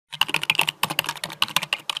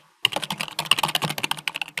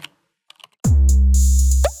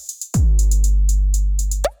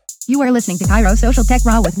You are listening to Cairo Social Tech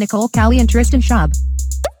Raw with Nicole Callie and Tristan Schaub.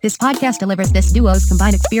 This podcast delivers this duo's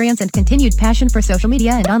combined experience and continued passion for social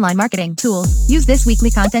media and online marketing tools. Use this weekly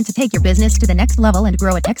content to take your business to the next level and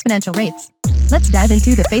grow at exponential rates. Let's dive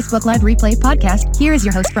into the Facebook Live Replay podcast. Here is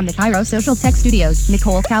your host from the Cairo Social Tech Studios,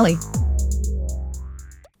 Nicole Callie.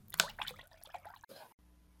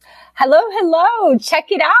 Hello. Check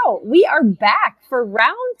it out. We are back for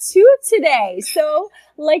round 2 today. So,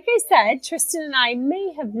 like I said, Tristan and I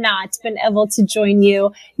may have not been able to join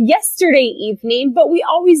you yesterday evening, but we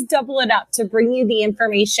always double it up to bring you the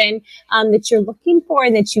information that you're looking for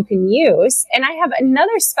and that you can use. And I have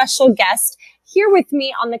another special guest here with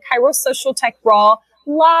me on the Cairo Social Tech Raw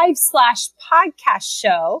live/podcast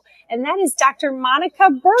show, and that is Dr. Monika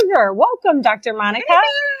Buerger. Welcome, Dr. Monika. Hey,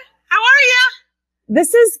 how are you?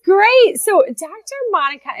 This is great. So Dr.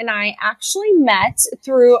 Monika and I actually met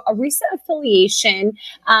through a recent affiliation.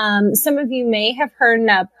 Some of you may have heard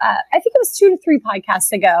of, I think it was 2 to 3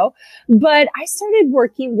 podcasts ago, but I started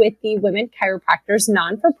working with the Women Chiropractors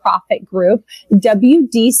non-for-profit group,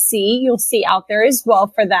 WDC. You'll see out there as well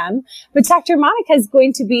for them. But Dr. Monika is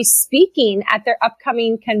going to be speaking at their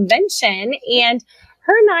upcoming convention, and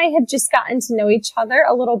her and I have just gotten to know each other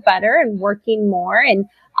a little better and working more, and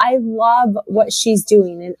I love what she's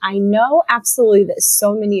doing, and I know absolutely that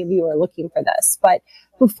so many of you are looking for this. But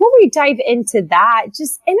before we dive into that,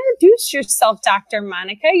 just introduce yourself, Dr.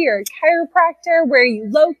 Monika. You're a chiropractor. Where are you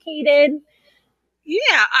located?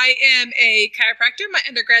 Yeah, I am a chiropractor. My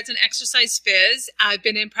undergrad's in exercise phys. I've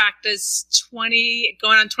been in practice going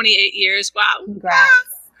on 28 years. Wow.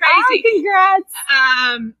 Congrats. Crazy. Congrats.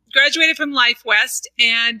 Graduated from Life West,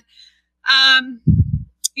 and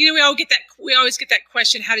we always get that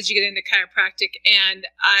question, how did you get into chiropractic? And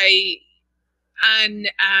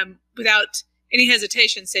without any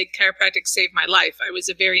hesitation, say chiropractic saved my life. I was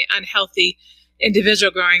a very unhealthy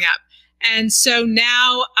individual growing up. And so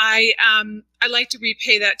now I like to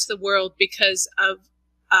repay that to the world because of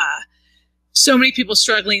so many people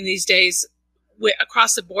struggling these days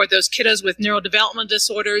across the board, those kiddos with neurodevelopmental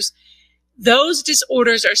disorders. Those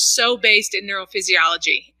disorders are so based in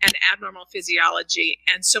neurophysiology and abnormal physiology,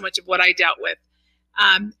 and so much of what I dealt with.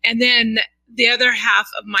 And then the other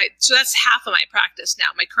so that's half of my practice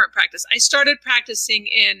now, my current practice. I started practicing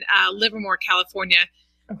in Livermore, California,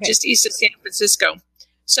 just east of San Francisco.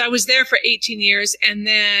 So I was there for 18 years, and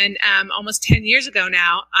then almost 10 years ago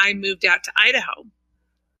now, I moved out to Idaho.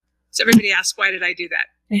 So everybody asks, why did I do that?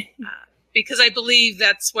 Because I believe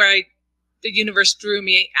that's where the universe drew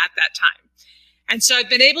me at that time. And so I've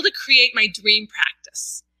been able to create my dream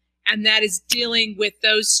practice, and that is dealing with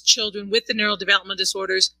those children with the neurodevelopmental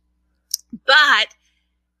disorders. But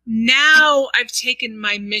now I've taken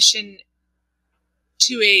my mission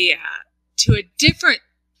to a different,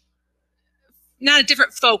 not a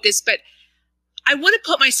different focus, but I want to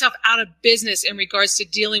put myself out of business in regards to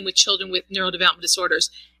dealing with children with neurodevelopmental disorders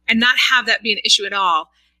and not have that be an issue at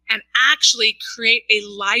all, and actually create a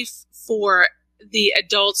life for the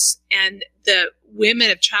adults and the women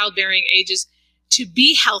of childbearing ages to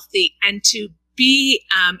be healthy and to be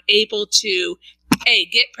able to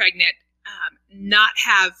get pregnant, not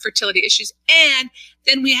have fertility issues, and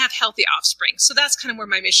then we have healthy offspring. So that's kind of where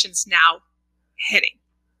my mission's now heading.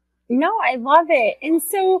 No, I love it. And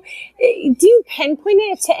so do you pinpoint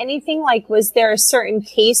it to anything? Like, was there a certain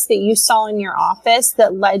case that you saw in your office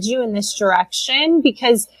that led you in this direction?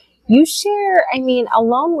 Because you share,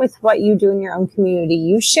 along with what you do in your own community,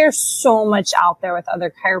 you share so much out there with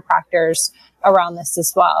other chiropractors around this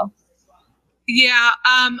as well. Yeah,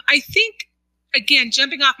 I think, again,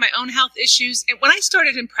 jumping off my own health issues, and when I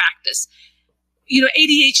started in practice,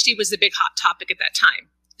 ADHD was the big hot topic at that time.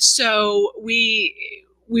 So we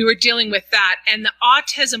were dealing with that, and the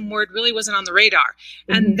autism word really wasn't on the radar,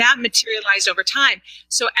 and that materialized over time.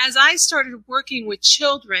 So as I started working with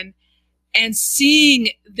children and seeing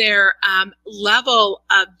their level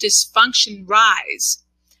of dysfunction rise,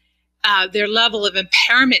 their level of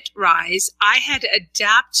impairment rise, I had to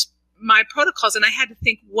adapt my protocols, and I had to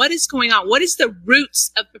think, what is going on? What is the roots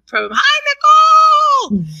of the problem? Hi,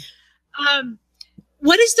 Nicole!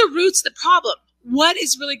 What is the roots of the problem? What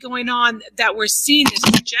is really going on that we're seeing this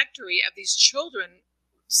trajectory of these children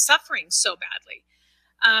suffering so badly?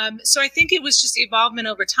 So I think it was just evolvement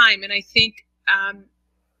over time, and I think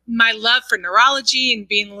my love for neurology and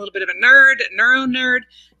being a little bit of a neuro nerd,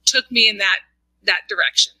 took me in that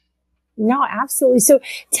direction. No, absolutely. So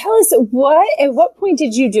tell us, at what point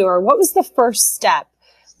did you do, or what was the first step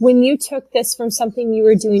when you took this from something you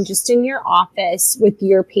were doing just in your office with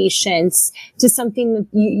your patients to something that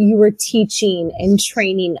you were teaching and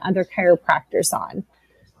training other chiropractors on?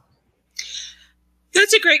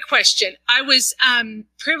 That's a great question. I was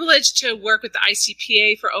privileged to work with the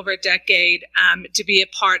ICPA for over a decade, to be a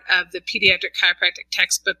part of the pediatric chiropractic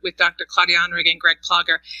textbook with Dr. Claudia Onrig and Greg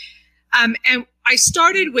Plogger. And I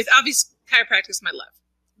started with, obviously, chiropractic is my love,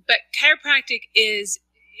 but chiropractic is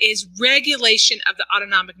regulation of the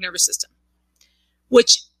autonomic nervous system,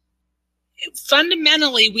 which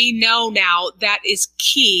fundamentally we know now that is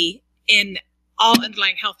key in all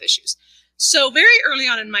underlying health issues. So very early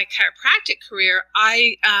on in my chiropractic career,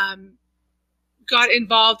 I got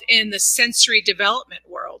involved in the sensory development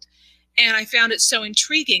world, and I found it so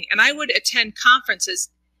intriguing. And I would attend conferences,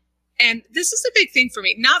 and this is a big thing for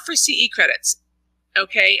me, not for CE credits.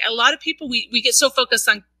 Okay, a lot of people, we get so focused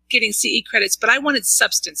on getting CE credits, but I wanted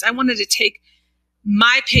substance. I wanted to take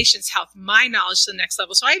my patient's health, my knowledge to the next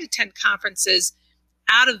level. So I had to attend conferences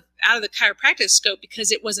out of the chiropractic scope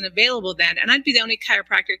because it wasn't available then, and I'd be the only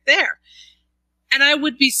chiropractor there. And I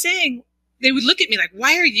would be saying, they would look at me like,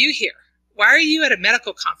 why are you here? Why are you at a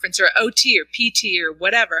medical conference or OT or PT or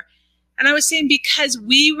whatever? And I was saying, because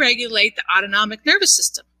we regulate the autonomic nervous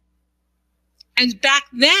system. And back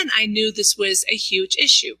then, I knew this was a huge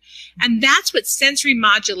issue. And that's what sensory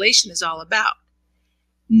modulation is all about.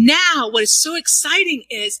 Now, what is so exciting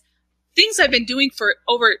is things I've been doing for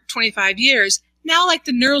over 25 years, now like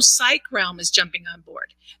the neuropsych realm is jumping on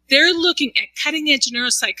board. They're looking at cutting edge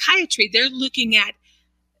neuropsychiatry. They're looking at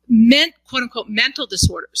quote unquote mental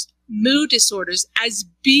disorders, mood disorders as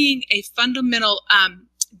being a fundamental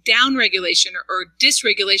downregulation or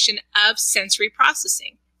dysregulation of sensory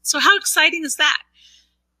processing. So how exciting is that?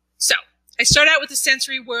 So I started out with the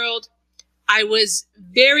sensory world. I was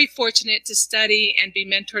very fortunate to study and be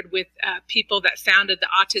mentored with people that founded the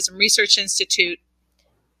Autism Research Institute.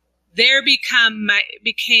 There became my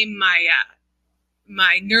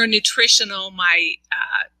neuronutritional,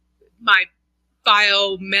 my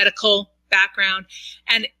biomedical background,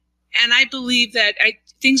 and I believe that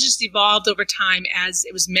things just evolved over time as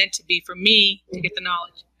it was meant to be for me to get the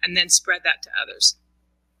knowledge and then spread that to others.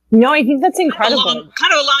 No, I think that's incredible.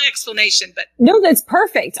 Kind of a long explanation, but no, that's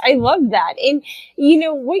perfect. I love that. And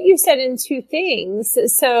what you said in two things.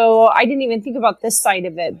 So I didn't even think about this side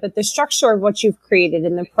of it, but the structure of what you've created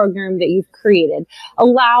and the program that you've created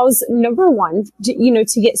allows, number one,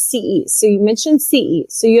 to get CEs. So you mentioned CE.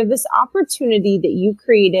 So you have this opportunity that you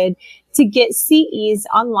created to get CEs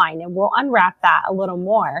online, and we'll unwrap that a little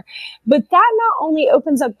more. But that not only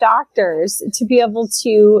opens up doctors to be able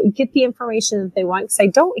to get the information that they want, because I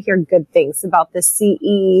don't hear good things about the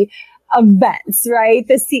CE events, right?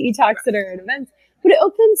 The CE talks that are at events, but it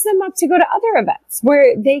opens them up to go to other events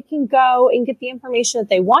where they can go and get the information that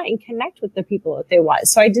they want and connect with the people that they want.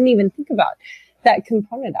 So I didn't even think about that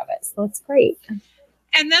component of it. So that's great.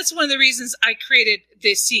 And that's one of the reasons I created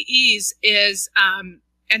the CEs is,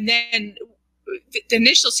 and then the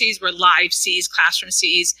initial Cs were live Cs, classroom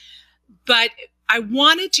Cs, but I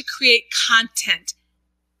wanted to create content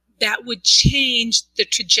that would change the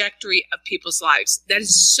trajectory of people's lives. That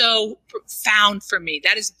is so profound for me.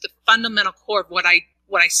 That is the fundamental core of what I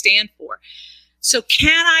stand for. So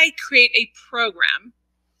can I create a program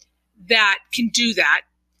that can do that,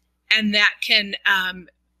 and that can,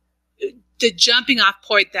 the jumping off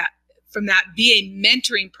point that from that be a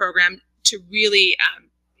mentoring program to really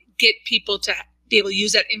get people to be able to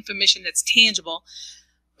use that information that's tangible.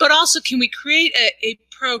 But also, can we create a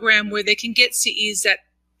program where they can get CEs that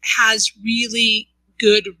has really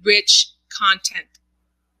good, rich content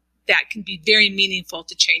that can be very meaningful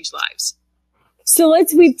to change lives? So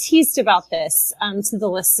we've teased about this to the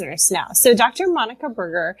listeners now. So Dr. Monika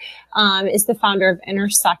Buerger is the founder of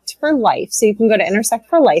Intersect for Life. So you can go to Intersect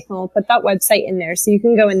for Life, and we'll put that website in there so you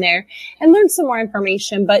can go in there and learn some more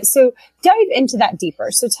information. But so dive into that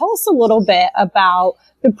deeper. So tell us a little bit about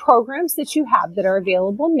the programs that you have that are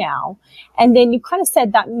available now. And then you kind of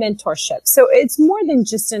said that mentorship. So it's more than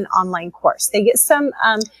just an online course. They get some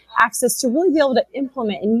access to really be able to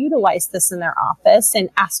implement and utilize this in their office and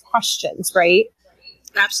ask questions, right?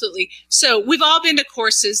 Absolutely. So we've all been to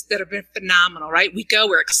courses that have been phenomenal, right? We go,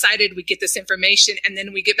 we're excited, we get this information, and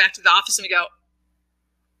then we get back to the office and we go,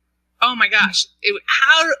 oh my gosh,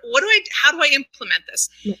 how do I implement this?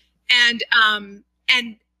 Yeah. And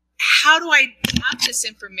how do I map this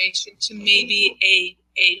information to maybe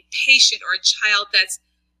a patient or a child that's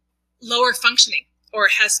lower functioning or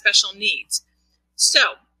has special needs? So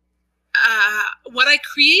what I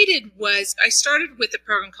created was I started with a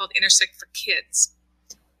program called Intersect for Kids.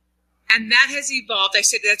 And that has evolved. I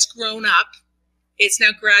said that's grown up. It's now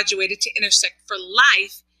graduated to Intersect for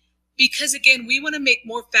Life because, again, we want to make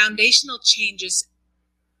more foundational changes,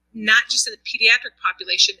 not just in the pediatric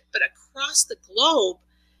population, but across the globe,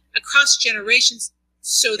 across generations,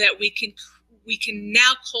 so that we can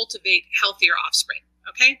now cultivate healthier offspring.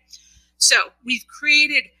 Okay, so we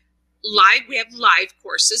have live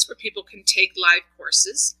courses where people can take live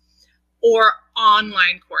courses or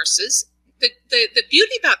online courses. The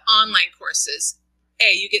beauty about online courses,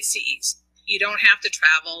 you get CEs. You don't have to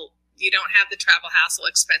travel. You don't have the travel hassle,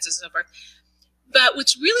 expenses, and so forth. But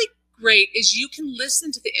what's really great is you can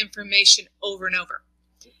listen to the information over and over.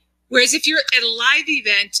 Whereas if you're at a live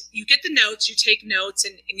event, you get the notes, you take notes,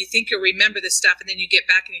 and you think you'll remember this stuff, and then you get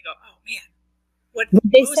back and you go, oh man, what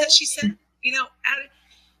was that she said?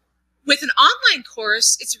 With an online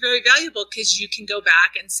course, it's very valuable because you can go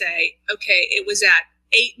back and say, okay, it was at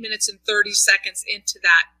 8 minutes and 30 seconds into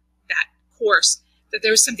that course that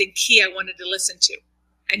there was something key I wanted to listen to.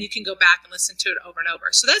 And you can go back and listen to it over and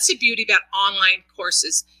over. So that's the beauty about online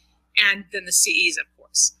courses, and then the CEs, of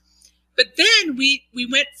course. But then we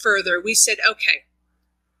went further. We said, okay,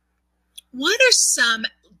 what are some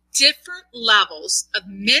different levels of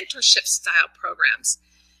mentorship style programs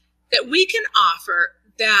that we can offer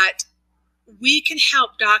that we can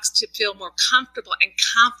help docs to feel more comfortable and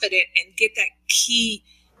confident and get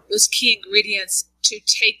those key ingredients to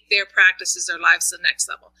take their practices, their lives to the next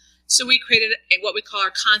level. So we created what we call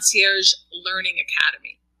our Concierge Learning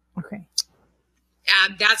Academy. Okay.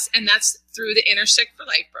 And that's through the Intersect for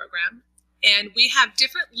Life program. And we have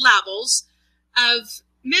different levels of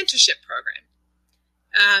mentorship program.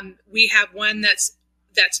 We have one that's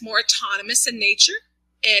more autonomous in nature.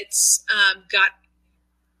 It's got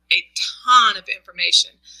a ton of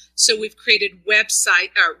information. So we've created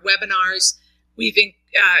webinars. We've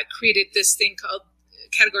created this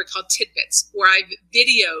category called Tidbits, where I've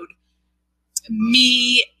videoed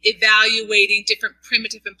me evaluating different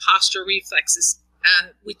primitive and postural reflexes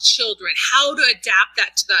with children, how to adapt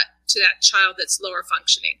that to that child that's lower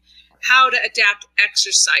functioning, how to adapt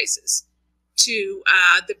exercises to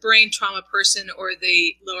the brain trauma person or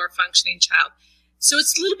the lower functioning child. So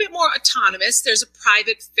it's a little bit more autonomous. There's a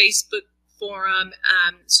private Facebook forum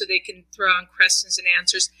so they can throw on questions and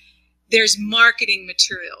answers. There's marketing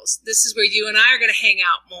materials. This is where you and I are going to hang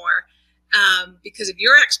out more because of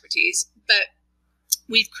your expertise. But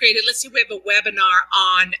we've created, let's say we have a webinar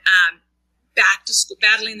on back to school,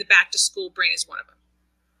 battling the back to school brain is one of them.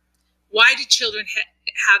 Why do children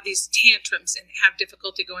have these tantrums and have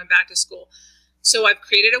difficulty going back to school? So I've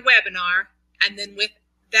created a webinar, and then with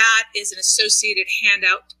that is an associated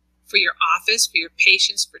handout for your office, for your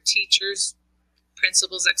patients, for teachers,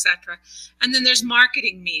 principals, etc. And then there's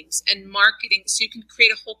marketing memes and marketing, so you can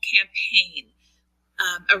create a whole campaign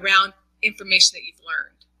around information that you've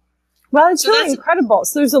learned. Well, it's really incredible.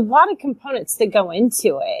 So there's a lot of components that go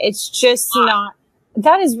into it. It's just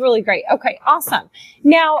that is really great. Okay, awesome.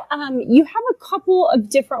 Now, you have a couple of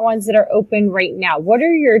different ones that are open right now.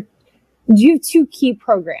 You have 2 key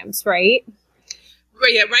programs, right?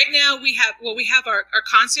 Yeah, right now we have our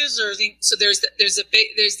concierge learning. So there's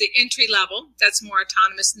the entry level that's more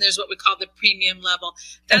autonomous, and there's what we call the premium level.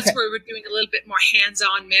 That's where we're doing a little bit more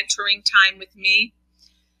hands-on mentoring time with me.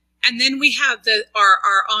 And then we have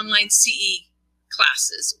our online CE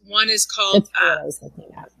classes. One is called. That's what I was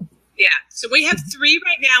looking at. Yeah, so we have 3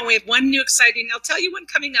 right now. We have one new exciting. I'll tell you one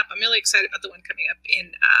coming up. I'm really excited about the one coming up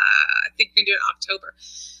in. I think we're going to do it in October.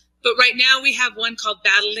 But right now we have one called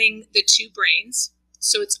Battling the Two Brains.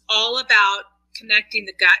 So it's all about connecting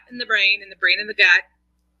the gut and the brain and the brain and the gut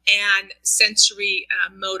and sensory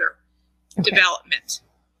motor development.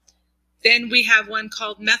 Then we have one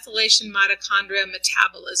called Methylation Mitochondria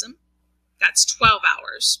Metabolism. That's 12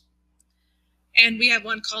 hours. And we have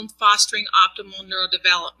one called Fostering Optimal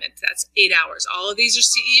Neurodevelopment. That's 8 hours. All of these are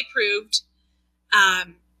CE approved.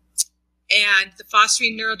 And the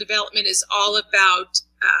Fostering Neurodevelopment is all about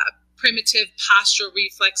primitive postural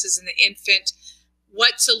reflexes in the infant,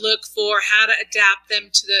 what to look for, how to adapt them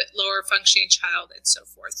to the lower functioning child, and so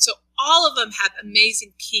forth. So all of them have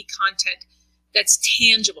amazing key content that's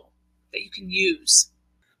tangible that you can use.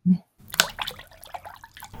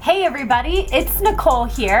 Hey everybody, it's Nicole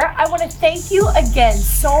here. I want to thank you again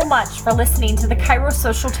so much for listening to the Chiro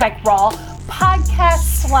Social Tech Raw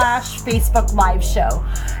podcast / Facebook live show.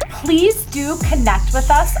 Please do connect with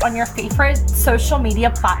us on your favorite social media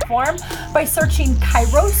platform by searching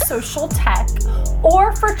Chiro Social Tech,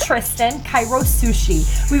 or for Tristan, Chiro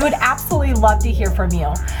Sushi. We would absolutely love to hear from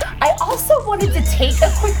you. I also wanted to take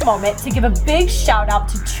a quick moment to give a big shout out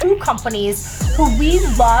to 2 companies who we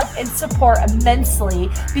love and support immensely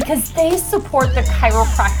because they support the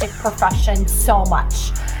chiropractic profession so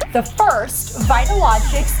much. The first,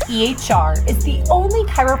 Vitalogics EHR, is the only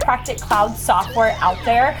chiropractic cloud software out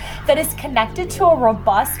there that is connected to a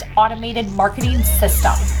robust automated marketing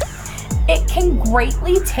system. It can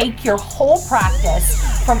greatly take your whole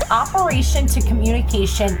practice from operation to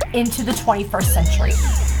communication into the 21st century.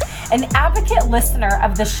 An advocate listener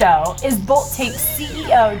of the show is Bolt Tape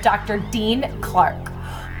CEO Dr. Dean Clark.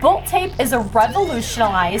 Bolt Tape is a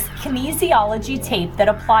revolutionized kinesiology tape that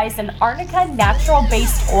applies an arnica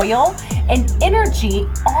natural-based oil and energy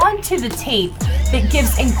onto the tape that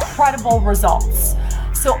gives incredible results.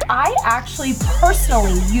 So I actually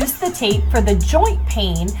personally use the tape for the joint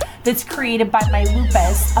pain that's created by my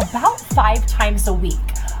lupus about 5 times a week.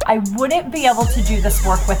 I wouldn't be able to do this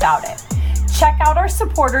work without it. Check out our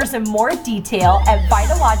supporters in more detail at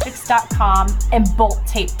Vitalogics.com and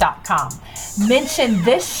BoltTape.com. Mention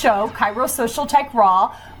this show, Chiro Social Tech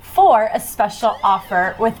Raw, for a special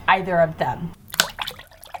offer with either of them.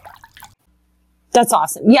 That's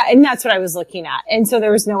awesome. Yeah, and that's what I was looking at. And so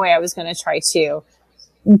there was no way I was going to try to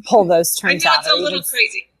pull those terms out. I know it's a little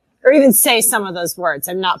crazy. Or even say some of those words.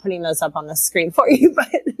 I'm not putting those up on the screen for you,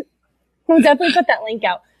 but we'll definitely put that link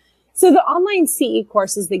out. So the online CE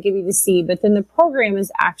courses, they give you the C, but then the program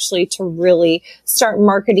is actually to really start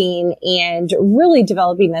marketing and really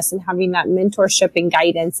developing this and having that mentorship and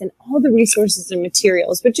guidance and all the resources and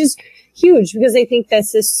materials, which is huge because I think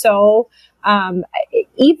this is so,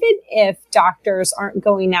 even if doctors aren't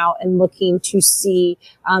going out and looking to see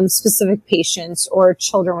specific patients or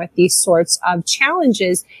children with these sorts of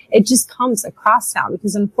challenges, it just comes across now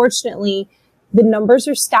because unfortunately, the numbers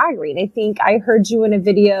are staggering. I think I heard you in a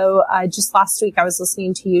video just last week. I was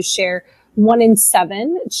listening to you share 1 in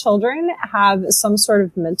 7 children have some sort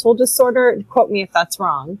of mental disorder. Quote me if that's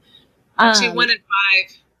wrong. Actually, 1 in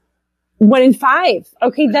 5. 1 in 5.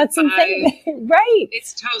 Okay, that's insane. Right.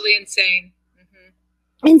 It's totally insane.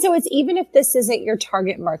 And so it's even if this isn't your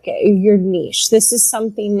target market, your niche, this is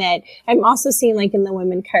something that I'm also seeing like in the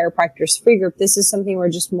Women Chiropractors Free Group. This is something where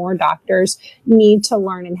just more doctors need to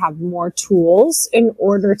learn and have more tools in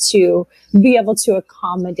order to be able to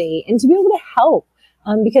accommodate and to be able to help.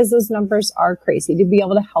 Because those numbers are crazy, to be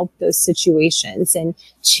able to help those situations and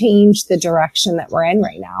change the direction that we're in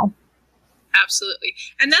right now. Absolutely.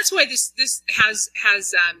 And that's why this has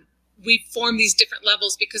we form these different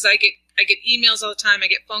levels because I get emails all the time. I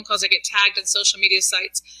get phone calls. I get tagged on social media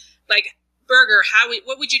sites like Buerger.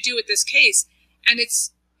 What would you do with this case? And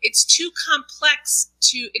it's too complex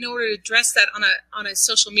in order to address that on a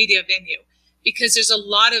social media venue because there's a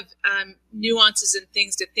lot of nuances and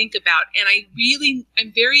things to think about. And I'm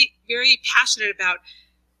very, very passionate about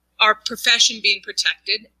our profession being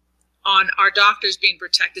protected, on our doctors being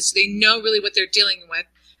protected, so they know really what they're dealing with.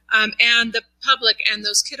 And the public and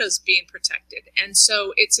those kiddos being protected. And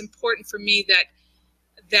so it's important for me that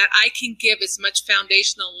I can give as much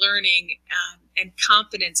foundational learning and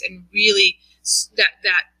confidence and really that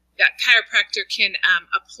chiropractor can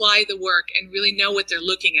apply the work and really know what they're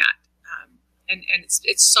looking at. And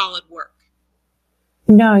it's solid work.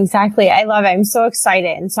 No, exactly. I love it. I'm so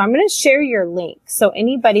excited. And so I'm going to share your link. So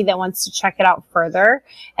anybody that wants to check it out further.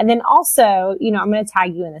 And then also, I'm going to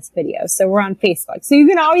tag you in this video. So we're on Facebook. So you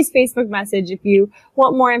can always Facebook message if you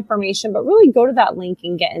want more information, but really go to that link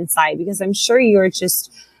and get inside because I'm sure you're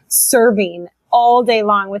just serving all day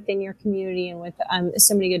long within your community and with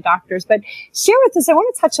so many good doctors. But share with us, I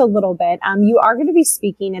want to touch a little bit. You are going to be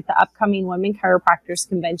speaking at the upcoming Women Chiropractors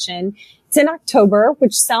Convention. It's in October,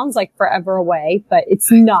 which sounds like forever away, but it's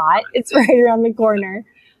not. It's right around the corner.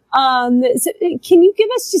 So can you give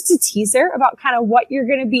us just a teaser about kind of what you're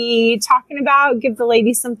going to be talking about? Give the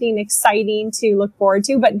ladies something exciting to look forward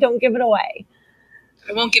to, but don't give it away.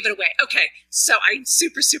 I won't give it away. Okay. So I'm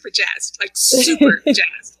super, super jazzed, like super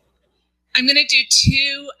jazzed. I'm going to do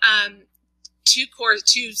two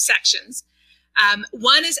sections.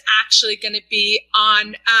 One is actually going to be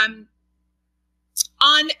on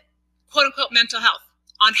quote unquote mental health,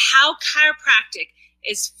 on how chiropractic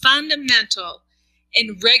is fundamental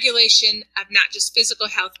in regulation of not just physical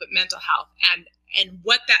health, but mental health and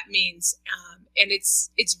what that means. And it's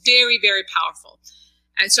very, very powerful.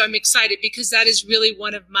 And so I'm excited because that is really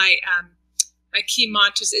one of my key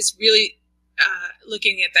mantras is really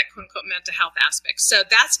looking at that quote unquote mental health aspect. So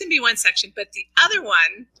that's going to be one section, but the other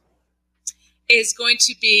one is going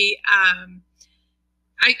to be,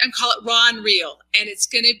 I call it raw and real. And it's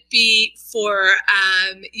going to be for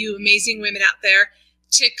you amazing women out there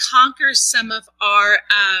to conquer some of our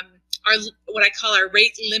what I call our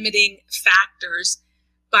rate limiting factors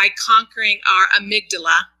by conquering our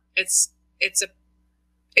amygdala. It's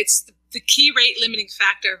the key rate limiting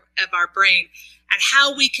factor of our brain and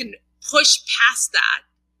how we can push past that,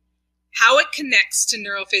 how it connects to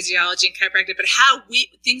neurophysiology and chiropractic, but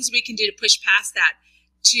things we can do to push past that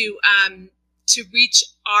to reach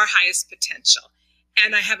our highest potential.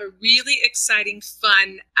 And I have a really exciting,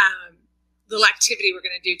 fun little activity we're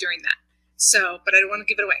going to do during that. So, but I don't want to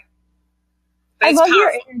give it away. But I love powerful.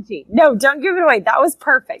 your energy. No, don't give it away. That was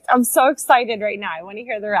perfect. I'm so excited right now. I want to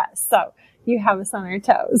hear the rest. So you have us on our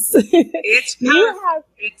toes. It's powerful.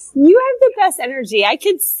 You have the best energy. I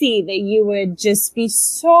could see that you would just be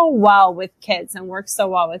so well with kids and work so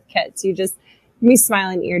well with kids. You just me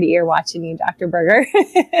smiling ear to ear watching you, Dr. Buerger.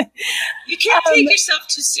 You can't take yourself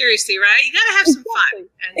too seriously, right? You got to have some fun.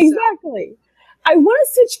 Exactly. I want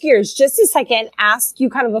to switch gears just a second, ask you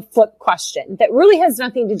kind of a flip question that really has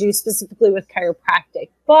nothing to do specifically with chiropractic.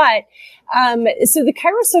 But so the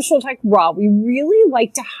Chiro Social Tech Raw, we really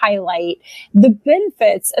like to highlight the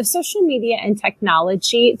benefits of social media and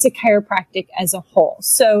technology to chiropractic as a whole.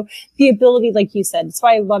 So the ability, like you said, that's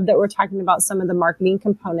why I love that we're talking about some of the marketing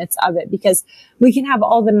components of it, because we can have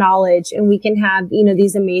all the knowledge and we can have,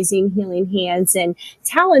 these amazing healing hands and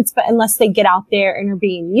talents, but unless they get out there and are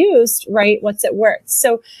being used, right, what's it worth?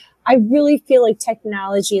 So I really feel like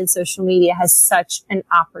technology and social media has such an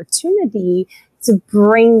opportunity to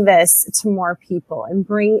bring this to more people and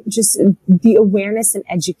bring just the awareness and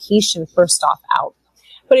education first off out.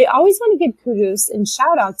 But I always want to give kudos and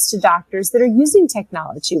shout outs to doctors that are using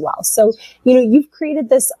technology well. So, you've created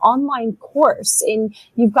this online course and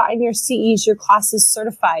you've gotten your CEs, your classes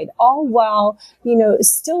certified, all while,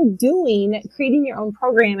 still creating your own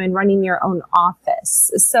program and running your own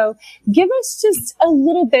office. So give us just a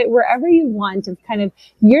little bit, wherever you want, of kind of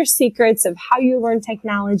your secrets of how you learn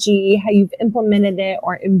technology, how you've implemented it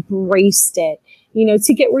or embraced it,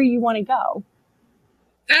 to get where you want to go.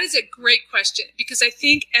 That is a great question, because I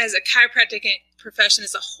think as a chiropractic profession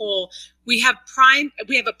as a whole, we have a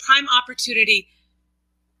prime opportunity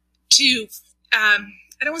to, I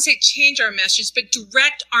don't want to say change our message, but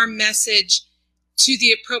direct our message to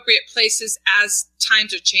the appropriate places as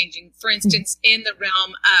times are changing. For instance, in the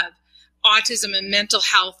realm of autism and mental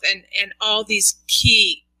health and all these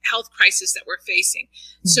key health crises that we're facing.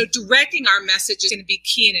 So directing our message is going to be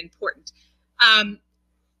key and important.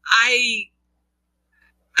 I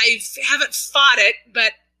haven't fought it,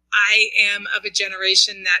 but I am of a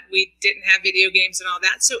generation that we didn't have video games and all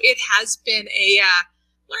that. So it has been a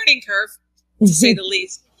learning curve, to say the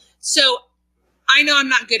least. So I know I'm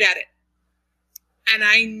not good at it. And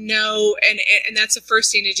I know, and that's the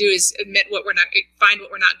first thing to do is find what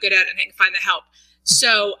we're not good at and find the help.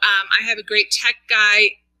 So I have a great tech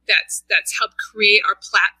guy that's helped create our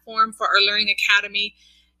platform for our Learning Academy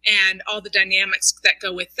and all the dynamics that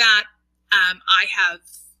go with that. I have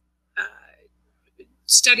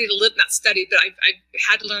but I've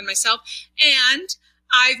had to learn myself, and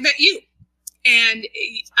I've met you, and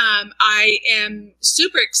I am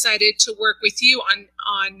super excited to work with you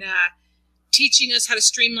on teaching us how to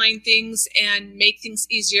streamline things and make things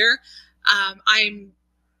easier. I'm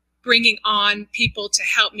bringing on people to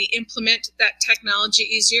help me implement that technology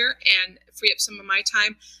easier and free up some of my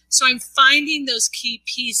time. So I'm finding those key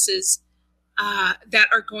pieces that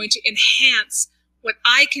are going to enhance what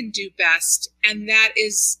I can do best, and that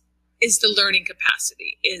is the learning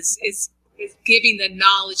capacity, is giving the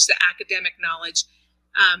knowledge, the academic knowledge,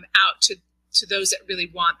 out to those that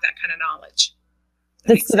really want that kind of knowledge.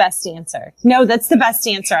 That's the best answer. No, that's the best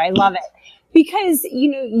answer. I love it. Because,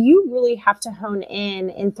 you really have to hone in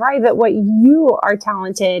and thrive at what you are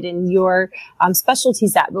talented and your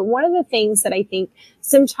specialties at. But one of the things that I think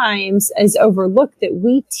sometimes is overlooked that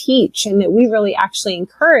we teach and that we really actually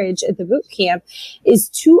encourage at the boot camp is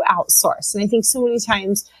to outsource. And I think so many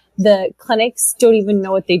times the clinics don't even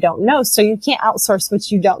know what they don't know. So you can't outsource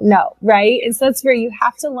what you don't know, right? And so that's where you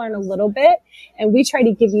have to learn a little bit. And we try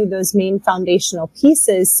to give you those main foundational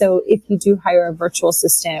pieces. So if you do hire a virtual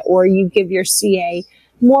assistant or you give your CA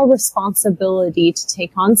more responsibility to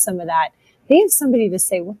take on some of that, they have somebody to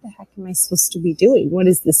say, what the heck am I supposed to be doing? What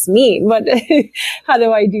does this mean? How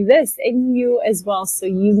do I do this? And you as well, so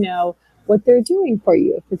you know what they're doing for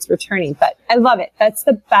you if it's returning. But I love it. That's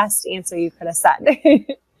the best answer you could have said.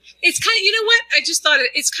 It's kind of, you know what? I just thought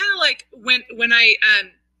it's kind of like when I,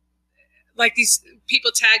 like these people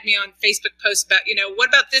tag me on Facebook posts about, what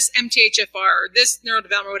about this MTHFR or this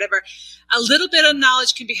neurodevelopment or whatever. A little bit of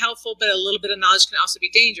knowledge can be helpful, but a little bit of knowledge can also be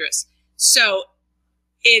dangerous. So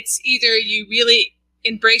it's either you really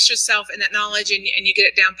embrace yourself in that knowledge and you get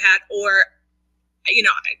it down pat, or,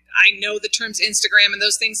 I know the terms Instagram and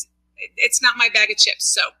those things. It's not my bag of chips.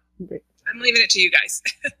 So I'm leaving it to you guys.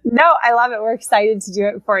 No, I love it. We're excited to do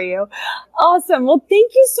it for you. Awesome. Well,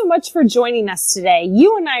 thank you so much for joining us today.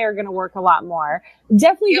 You and I are going to work a lot more.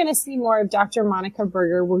 Definitely going to see more of Dr. Monika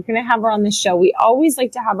Buerger. We're going to have her on the show. We always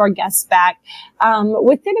like to have our guests back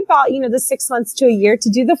within about, the 6 months to a year to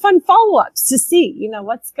do the fun follow-ups to see,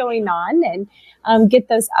 what's going on and get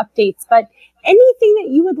those updates. But anything that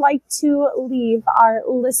you would like to leave our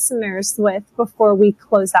listeners with before we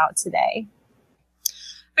close out today?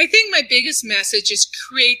 I think my biggest message is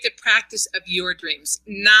create the practice of your dreams,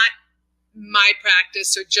 not my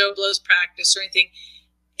practice or Joe Blow's practice or anything.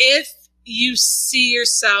 If you see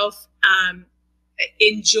yourself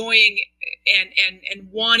enjoying and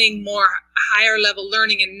wanting more higher level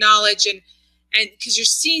learning and knowledge, and because you're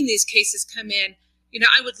seeing these cases come in,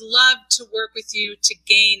 I would love to work with you to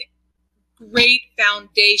gain great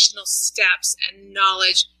foundational steps and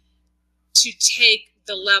knowledge to take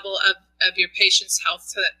the level of your patient's health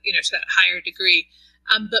to that higher degree.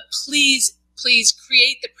 But please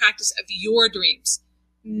create the practice of your dreams,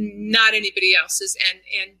 not anybody else's,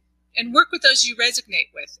 and work with those you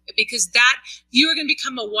resonate with, because that you are going to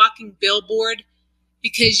become a walking billboard,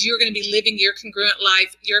 because you're going to be living your congruent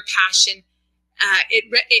life, your passion.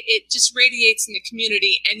 It just radiates in the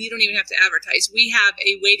community, and you don't even have to advertise. We have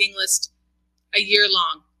a waiting list a year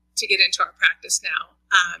long to get into our practice now.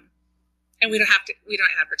 And we don't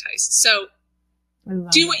advertise. So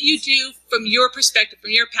do what you do from your perspective, from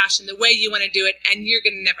your passion, the way you want to do it, and you're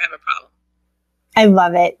going to never have a problem. I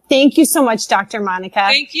love it. Thank you so much, Dr. Monika.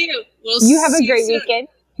 Thank you. You have a great weekend.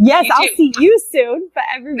 Yes, I'll see you soon. But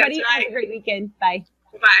everybody, right. Have a great weekend. Bye.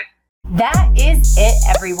 Bye. That is it,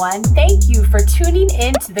 everyone. Thank you for tuning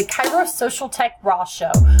in to the Kairos Social Tech Raw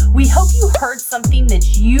Show. We hope you heard something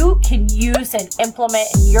that you can use and implement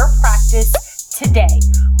in your practice today.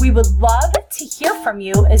 We would love to hear from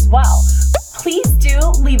you as well. Please do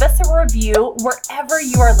leave us a review wherever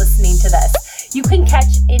you are listening to this. You can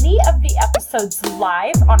catch any of the episodes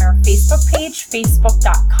live on our Facebook page,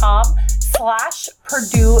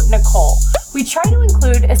 facebook.com/Purdue Nicole. We try to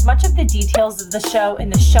include as much of the details of the show in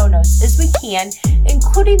the show notes as we can,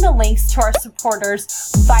 including the links to our supporters,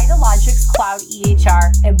 Vitalogics Cloud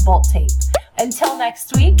EHR and Bolt Tape. Until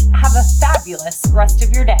next week, have a fabulous rest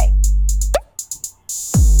of your day.